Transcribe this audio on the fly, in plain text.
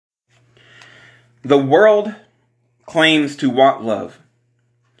The world claims to want love.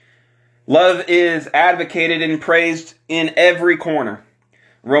 Love is advocated and praised in every corner.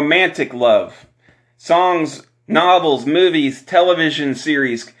 Romantic love. Songs, novels, movies, television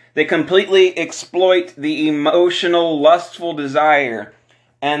series, they completely exploit the emotional, lustful desire,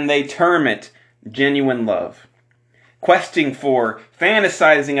 and they term it genuine love. Questing for,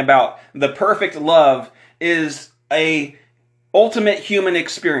 fantasizing about the perfect love is a ultimate human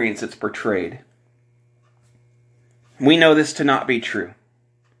experience that's portrayed. We know this to not be true.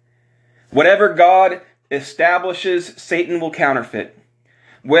 Whatever God establishes, Satan will counterfeit.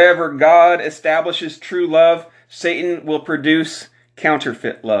 Wherever God establishes true love, Satan will produce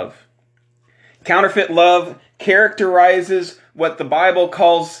counterfeit love. Counterfeit love characterizes what the Bible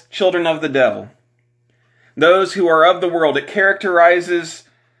calls children of the devil. Those who are of the world. It characterizes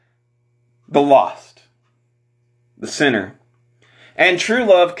the lost, the sinner. And true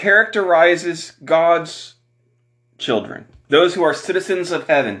love characterizes God's children, those who are citizens of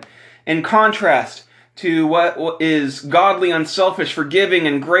heaven. In contrast to what is godly, unselfish, forgiving,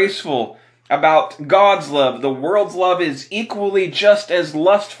 and graceful about God's love, the world's love is equally just as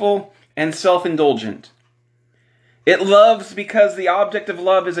lustful and self-indulgent. It loves because the object of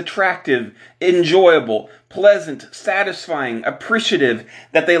love is attractive, enjoyable, pleasant, satisfying, appreciative,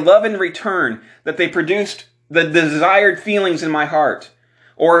 that they love in return, that they produced the desired feelings in my heart,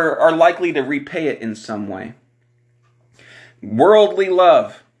 or are likely to repay it in some way. Worldly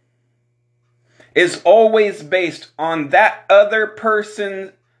love is always based on that other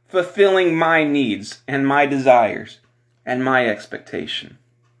person fulfilling my needs and my desires and my expectation.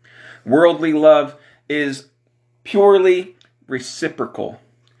 Worldly love is purely reciprocal.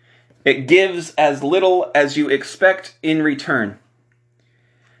 It gives as little as you expect in return.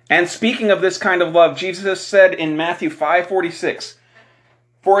 And speaking of this kind of love, Jesus said in Matthew 5:46,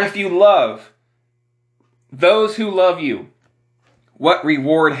 "For if you love those who love you, what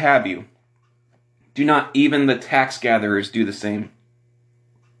reward have you? Do not even the tax gatherers do the same?"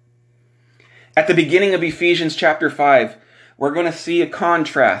 At the beginning of Ephesians chapter 5, we're going to see a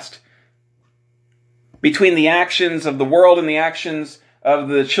contrast between the actions of the world and the actions of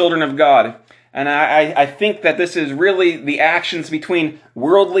the children of God. And I think that this is really the actions between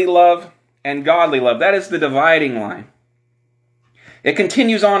worldly love and godly love. That is the dividing line. It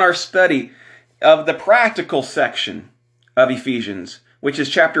continues on our study of the practical section of Ephesians, which is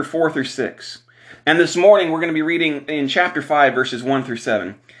chapter 4 through 6. And this morning we're going to be reading in chapter 5, verses 1 through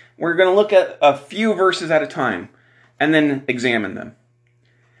 7. We're going to look at a few verses at a time and then examine them.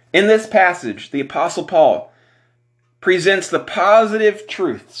 In this passage, the Apostle Paul presents the positive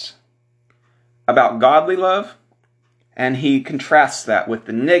truths about godly love, and he contrasts that with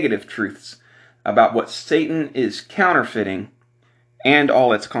the negative truths about what Satan is counterfeiting and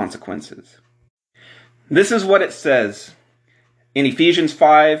all its consequences. This is what it says in Ephesians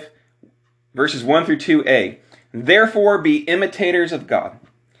 5, verses 1 through 2a. "Therefore be imitators of God,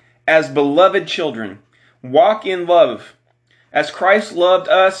 as beloved children. Walk in love, as Christ loved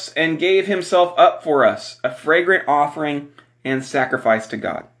us and gave himself up for us, a fragrant offering and sacrifice to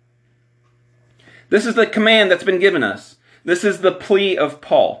God." This is the command that's been given us. This is the plea of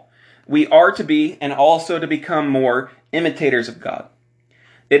Paul. We are to be, and also to become more, imitators of God.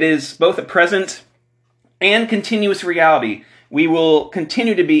 It is both a present and continuous reality. We will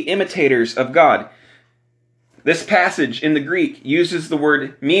continue to be imitators of God. This passage in the Greek uses the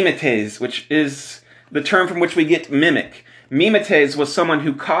word mimetes, which is the term from which we get mimic. Mimetes was someone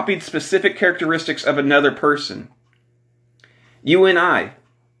who copied specific characteristics of another person. You and I,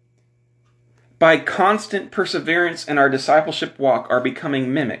 by constant perseverance in our discipleship walk, are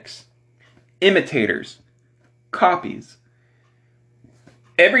becoming mimics, imitators, copies.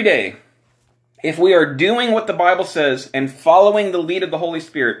 Every day, if we are doing what the Bible says and following the lead of the Holy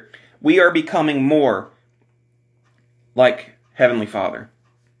Spirit, we are becoming more like Heavenly Father.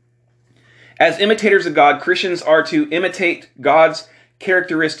 As imitators of God, Christians are to imitate God's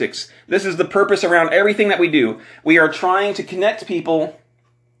characteristics. This is the purpose around everything that we do. We are trying to connect people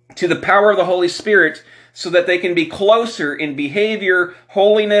to the power of the Holy Spirit so that they can be closer in behavior,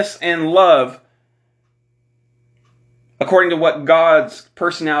 holiness, and love according to what God's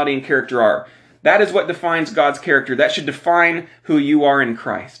personality and character are. That is what defines God's character. That should define who you are in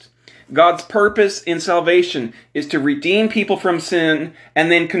Christ. God's purpose in salvation is to redeem people from sin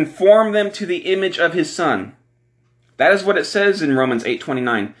and then conform them to the image of his Son. That is what it says in Romans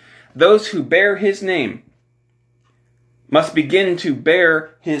 8:29. Those who bear his name must begin to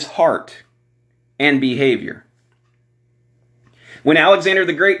bear his heart and behavior. When Alexander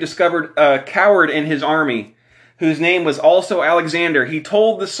the Great discovered a coward in his army whose name was also Alexander, he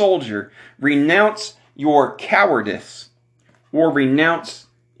told the soldier, "Renounce your cowardice, or renounce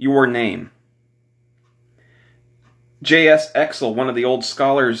your name." J.S. Exel, one of the old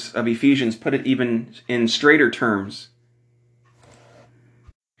scholars of Ephesians, put it even in straighter terms.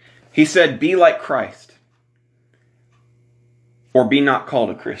 He said, "Be like Christ, or be not called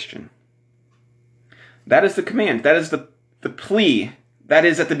a Christian." That is the command. That is the plea. That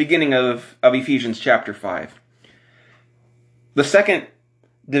is at the beginning of Ephesians chapter 5. The second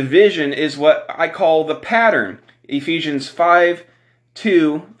division is what I call the pattern. Ephesians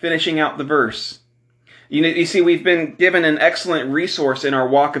 5:2, finishing out the verse. You see, we've been given an excellent resource in our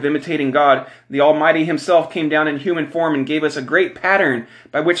walk of imitating God. The Almighty Himself came down in human form and gave us a great pattern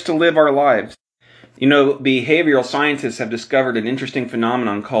by which to live our lives. Behavioral scientists have discovered an interesting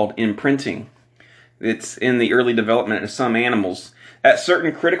phenomenon called imprinting. It's in the early development of some animals. At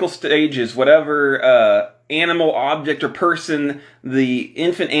certain critical stages, whatever animal, object, or person the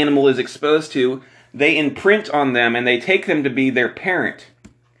infant animal is exposed to, they imprint on them and they take them to be their parent.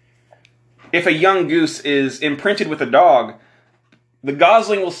 If a young goose is imprinted with a dog, the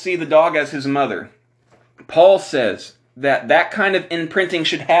gosling will see the dog as his mother. Paul says that kind of imprinting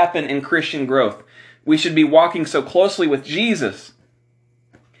should happen in Christian growth. We should be walking so closely with Jesus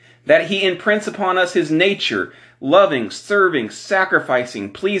that He imprints upon us His nature, loving, serving,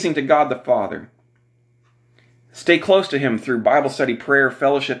 sacrificing, pleasing to God the Father. Stay close to Him through Bible study, prayer,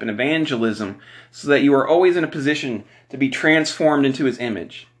 fellowship, and evangelism so that you are always in a position to be transformed into His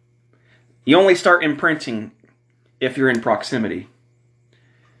image. You only start imprinting if you're in proximity.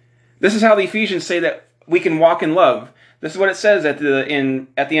 This is how the Ephesians say that we can walk in love. This is what it says at the end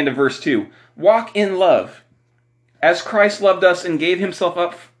of verse 2. Walk in love, as Christ loved us and gave Himself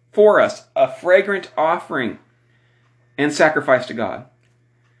up for us, a fragrant offering and sacrifice to God.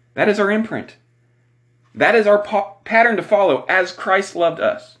 That is our imprint. That is our pattern to follow, as Christ loved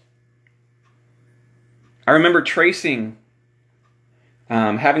us. I remember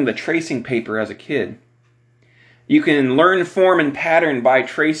having the tracing paper as a kid. You can learn form and pattern by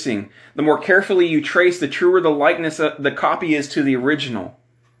tracing. The more carefully you trace, the truer the likeness of the copy is to the original.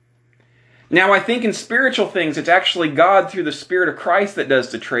 Now, I think in spiritual things, it's actually God through the Spirit of Christ that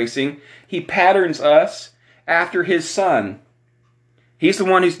does the tracing. He patterns us after His Son. He's the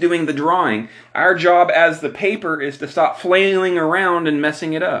one who's doing the drawing. Our job as the paper is to stop flailing around and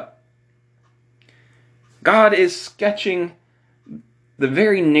messing it up. God is sketching the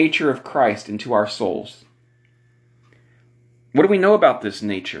very nature of Christ into our souls. What do we know about this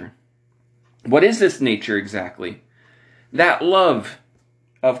nature? What is this nature exactly? That love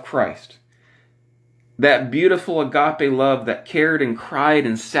of Christ. That beautiful agape love that cared and cried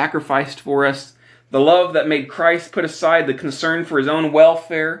and sacrificed for us. The love that made Christ put aside the concern for His own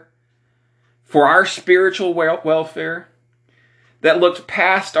welfare, for our spiritual welfare. That looked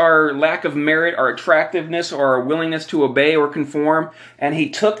past our lack of merit, our attractiveness, or our willingness to obey or conform. And He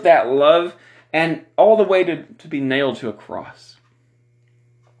took that love and all the way to be nailed to a cross.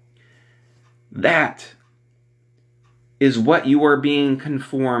 That is what you are being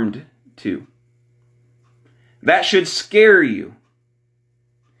conformed to. That should scare you,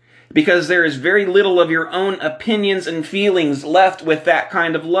 because there is very little of your own opinions and feelings left with that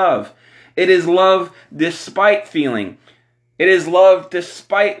kind of love. It is love despite feeling. It is love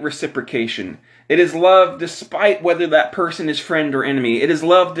despite reciprocation. It is love despite whether that person is friend or enemy. It is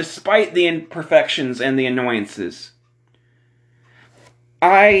love despite the imperfections and the annoyances.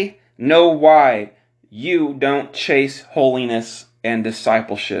 I know why you don't chase holiness and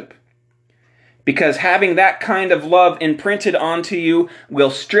discipleship. Because having that kind of love imprinted onto you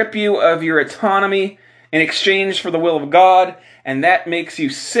will strip you of your autonomy in exchange for the will of God, and that makes you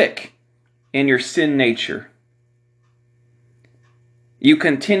sick in your sin nature. You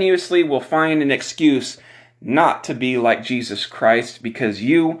continuously will find an excuse not to be like Jesus Christ because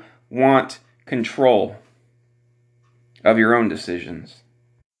you want control of your own decisions.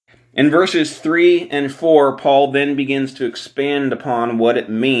 In verses 3 and 4, Paul then begins to expand upon what it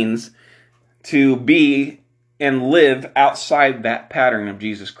means to be and live outside that pattern of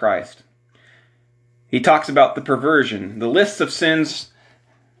Jesus Christ. He talks about the perversion. The lists of sins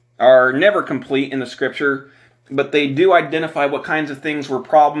are never complete in the Scripture, but they do identify what kinds of things were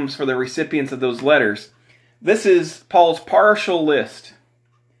problems for the recipients of those letters. This is Paul's partial list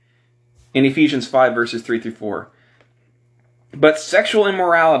in Ephesians 5, verses 3 through 4. But sexual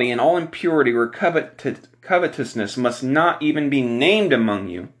immorality and all impurity or covetousness must not even be named among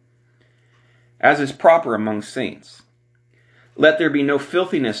you, as is proper among saints. Let there be no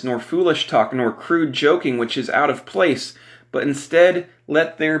filthiness, nor foolish talk, nor crude joking, which is out of place, but instead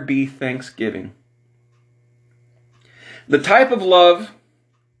let there be thanksgiving. The type of love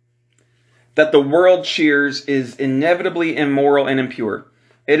that the world cheers is inevitably immoral and impure.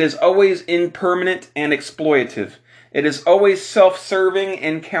 It is always impermanent and exploitative. It is always self-serving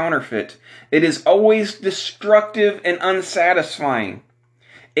and counterfeit. It is always destructive and unsatisfying.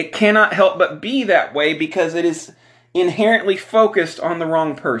 It cannot help but be that way because it is inherently focused on the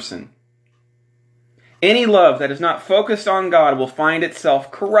wrong person. Any love that is not focused on God will find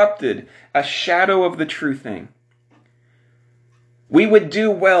itself corrupted, a shadow of the true thing. We would do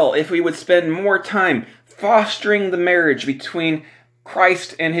well if we would spend more time fostering the marriage between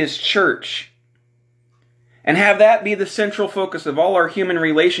Christ and His church, and have that be the central focus of all our human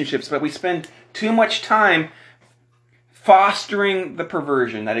relationships, but we spend too much time fostering the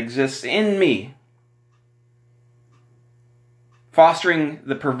perversion that exists in me, fostering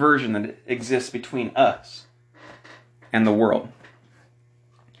the perversion that exists between us and the world.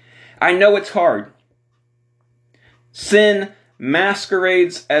 I know it's hard. Sin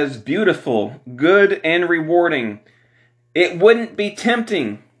masquerades as beautiful, good, and rewarding. It wouldn't be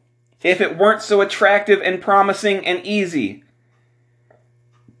tempting if it weren't so attractive and promising and easy.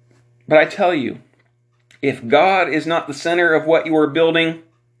 But I tell you, if God is not the center of what you are building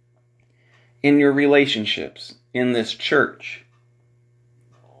in your relationships, in this church,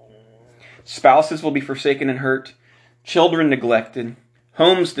 spouses will be forsaken and hurt, children neglected,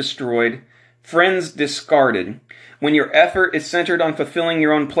 homes destroyed, friends discarded. When your effort is centered on fulfilling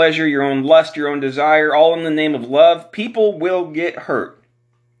your own pleasure, your own lust, your own desire, all in the name of love, people will get hurt.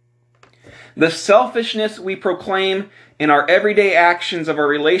 The selfishness we proclaim in our everyday actions of our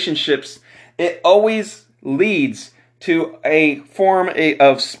relationships, it always leads to a form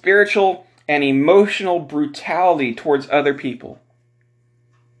of spiritual and emotional brutality towards other people.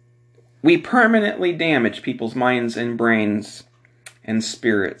 We permanently damage people's minds and brains and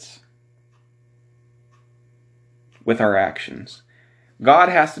spirits with our actions. God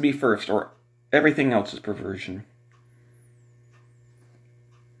has to be first, or everything else is perversion.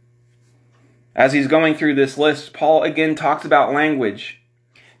 As he's going through this list, Paul again talks about language.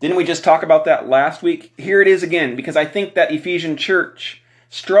 Didn't we just talk about that last week? Here it is again, because I think that Ephesian church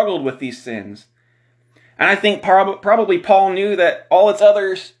struggled with these sins. And I think probably Paul knew that all its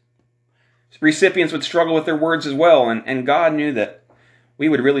other recipients would struggle with their words as well. And God knew that we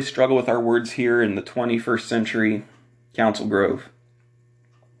would really struggle with our words here in the 21st century Council Grove.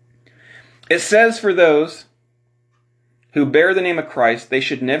 It says for those who bear the name of Christ, they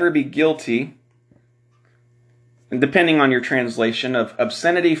should never be guilty, and depending on your translation, of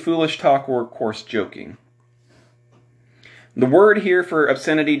obscenity, foolish talk, or coarse joking. The word here for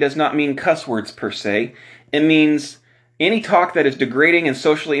obscenity does not mean cuss words per se. It means any talk that is degrading and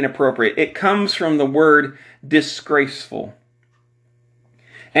socially inappropriate. It comes from the word disgraceful.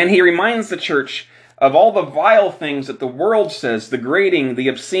 And he reminds the church of all the vile things that the world says, the degrading, the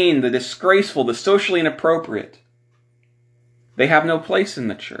obscene, the disgraceful, the socially inappropriate. They have no place in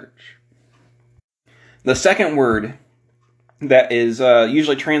the church. The second word that is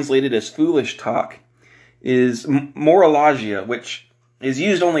usually translated as foolish talk is moralagia, which is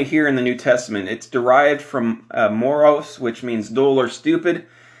used only here in the New Testament. It's derived from moros, which means dull or stupid,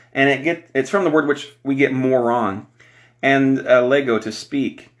 and it's from the word which we get moron, and lego, to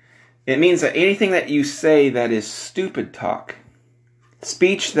speak. It means that anything that you say that is stupid talk,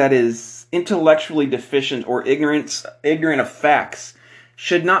 speech that is intellectually deficient or ignorant of facts,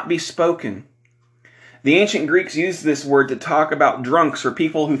 should not be spoken. The ancient Greeks used this word to talk about drunks or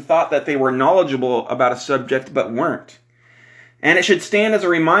people who thought that they were knowledgeable about a subject but weren't. And it should stand as a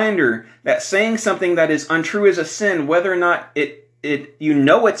reminder that saying something that is untrue is a sin, whether or not you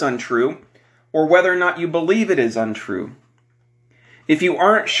know it's untrue, or whether or not you believe it is untrue. If you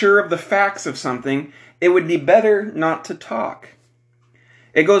aren't sure of the facts of something, it would be better not to talk.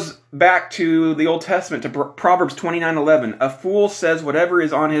 It goes back to the Old Testament, to Proverbs 29:11. A fool says whatever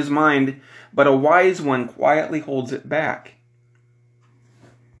is on his mind, but a wise one quietly holds it back.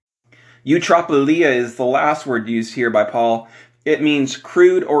 Eutropelia is the last word used here by Paul. It means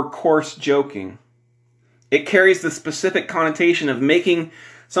crude or coarse joking. It carries the specific connotation of making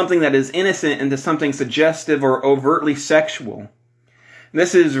something that is innocent into something suggestive or overtly sexual.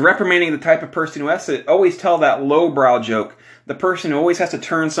 This is reprimanding the type of person who has to always tell that lowbrow joke, the person who always has to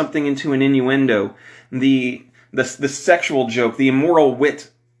turn something into an innuendo, the sexual joke, the immoral wit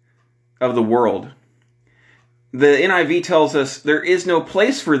of the world. The NIV tells us there is no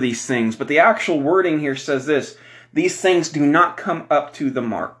place for these things, but the actual wording here says this: these things do not come up to the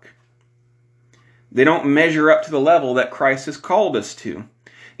mark. They don't measure up to the level that Christ has called us to.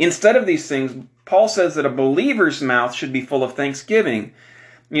 Instead of these things, Paul says that a believer's mouth should be full of thanksgiving.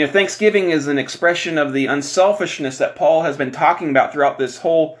 Thanksgiving is an expression of the unselfishness that Paul has been talking about throughout this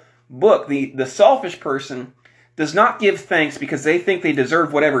whole book. The selfish person does not give thanks because they think they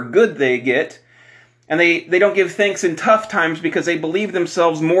deserve whatever good they get. And they don't give thanks in tough times because they believe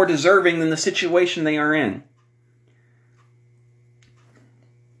themselves more deserving than the situation they are in.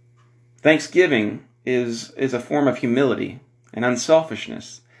 Thanksgiving is a form of humility and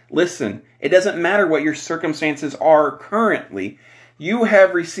unselfishness. Listen, it doesn't matter what your circumstances are currently. You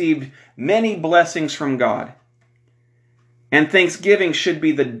have received many blessings from God. And thanksgiving should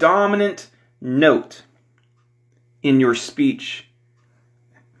be the dominant note in your speech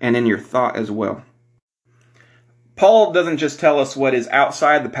and in your thought as well. Paul doesn't just tell us what is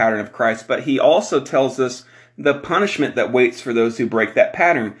outside the pattern of Christ, but he also tells us the punishment that waits for those who break that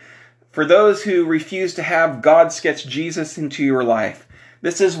pattern. For those who refuse to have God sketch Jesus into your life,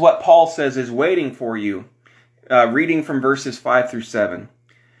 this is what Paul says is waiting for you. Reading from verses 5 through 7.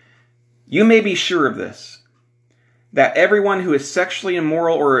 You may be sure of this, that everyone who is sexually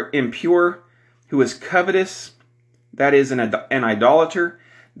immoral or impure, who is covetous, that is, an idolater,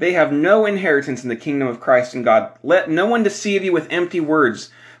 they have no inheritance in the kingdom of Christ and God. Let no one deceive you with empty words,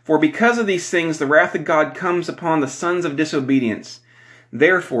 for because of these things the wrath of God comes upon the sons of disobedience.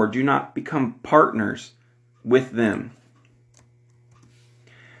 Therefore, do not become partners with them.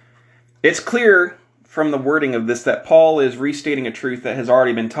 It's clear from the wording of this that Paul is restating a truth that has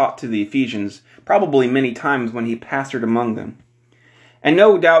already been taught to the Ephesians, probably many times when he pastored among them. And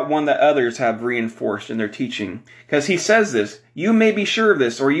no doubt one that others have reinforced in their teaching. Because he says this, you may be sure of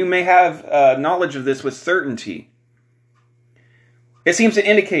this, or you may have knowledge of this with certainty. It seems to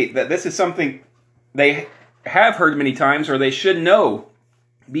indicate that this is something they have heard many times, or they should know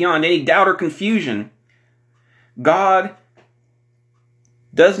beyond any doubt or confusion. God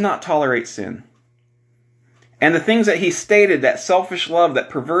does not tolerate sin. And the things that he stated, that selfish love, that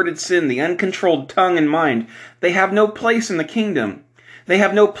perverted sin, the uncontrolled tongue and mind, they have no place in the kingdom. They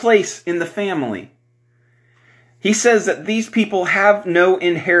have no place in the family. He says that these people have no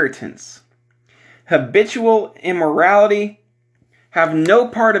inheritance. Habitual immorality have no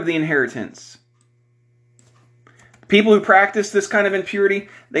part of the inheritance. People who practice this kind of impurity,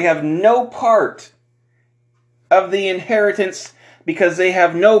 they have no part of the inheritance because they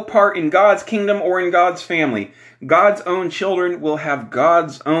have no part in God's kingdom or in God's family. God's own children will have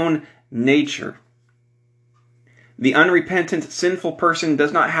God's own nature. The unrepentant, sinful person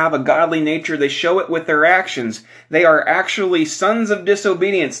does not have a godly nature. They show it with their actions. They are actually sons of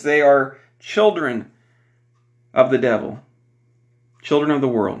disobedience. They are children of the devil, children of the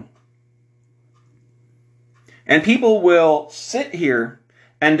world. And people will sit here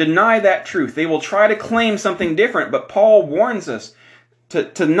and deny that truth. They will try to claim something different, but Paul warns us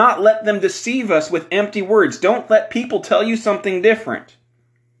to not let them deceive us with empty words. Don't let people tell you something different.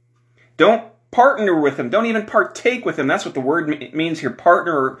 Don't partner with them. Don't even partake with them. That's what the word means here,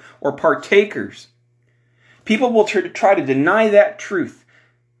 partner or partakers. People will try to deny that truth.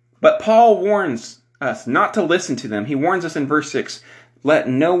 But Paul warns us not to listen to them. He warns us in verse 6, let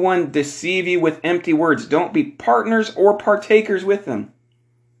no one deceive you with empty words. Don't be partners or partakers with them.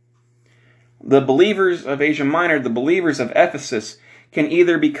 The believers of Asia Minor, the believers of Ephesus, can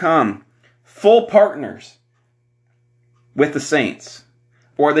either become full partners with the saints,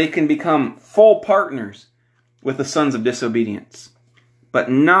 or they can become full partners with the sons of disobedience, but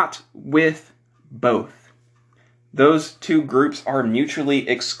not with both. Those two groups are mutually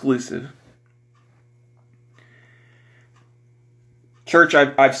exclusive. Church,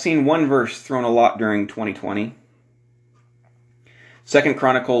 I've seen one verse thrown a lot during 2020. 2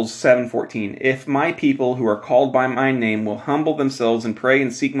 Chronicles 7:14. If my people who are called by my name will humble themselves and pray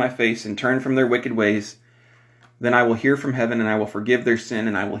and seek my face and turn from their wicked ways, then I will hear from heaven and I will forgive their sin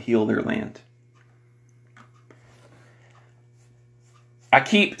and I will heal their land. I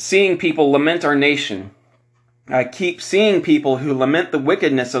keep seeing people lament our nation. I keep seeing people who lament the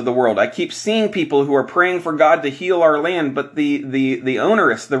wickedness of the world. I keep seeing people who are praying for God to heal our land, but the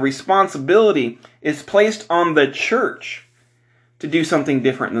onerous, the responsibility is placed on the church to do something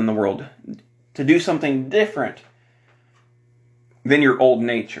different than the world, to do something different than your old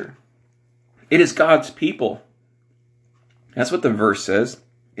nature. It is God's people. That's what the verse says.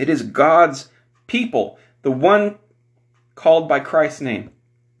 It is God's people, the one called by Christ's name,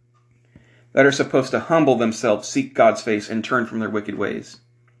 that are supposed to humble themselves, seek God's face, and turn from their wicked ways.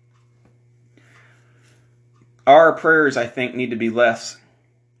 Our prayers, I think, need to be less,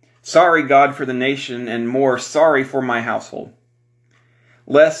 sorry, God, for the nation, and more, sorry for my household.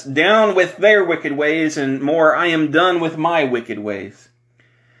 Less, down with their wicked ways, and more, I am done with my wicked ways.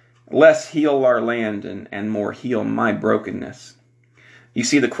 Less, heal our land, and more, heal my brokenness. You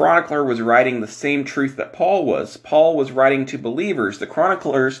see, the chronicler was writing the same truth that Paul was. Paul was writing to believers. The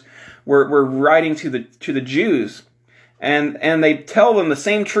chroniclers were writing to the Jews. And they tell them the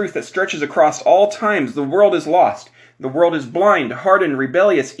same truth that stretches across all times. The world is lost. The world is blind, hardened,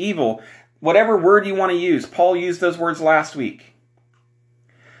 rebellious, evil. Whatever word you want to use. Paul used those words last week.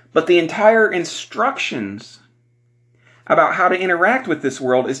 But the entire instructions about how to interact with this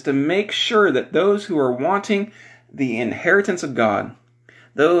world is to make sure that those who are wanting the inheritance of God,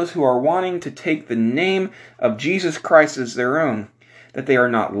 those who are wanting to take the name of Jesus Christ as their own, that they are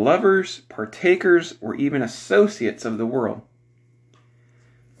not lovers, partakers, or even associates of the world.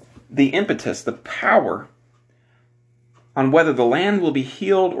 The impetus, the power on whether the land will be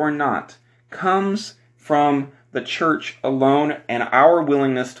healed or not comes from the church alone and our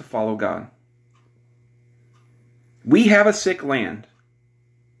willingness to follow God. We have a sick land.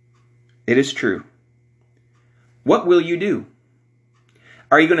 It is true. What will you do?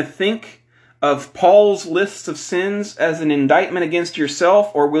 Are you going to think of Paul's lists of sins as an indictment against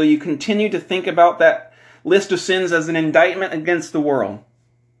yourself, or will you continue to think about that list of sins as an indictment against the world?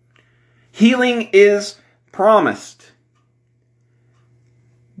 Healing is promised,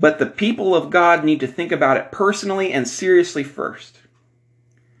 but the people of God need to think about it personally and seriously first.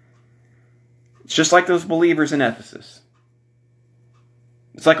 It's just like those believers in Ephesus.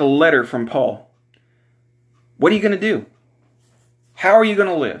 It's like a letter from Paul. What are you going to do? How are you going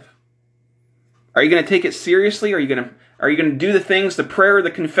to live? Are you going to take it seriously? Are you going to do the things, the prayer, the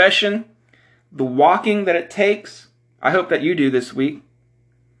confession, the walking that it takes? I hope that you do this week.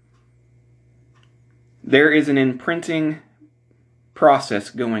 There is an imprinting process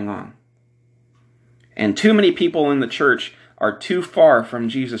going on. And too many people in the church are too far from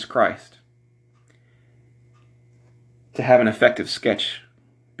Jesus Christ to have an effective sketch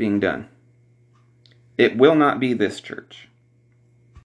being done. It will not be this church.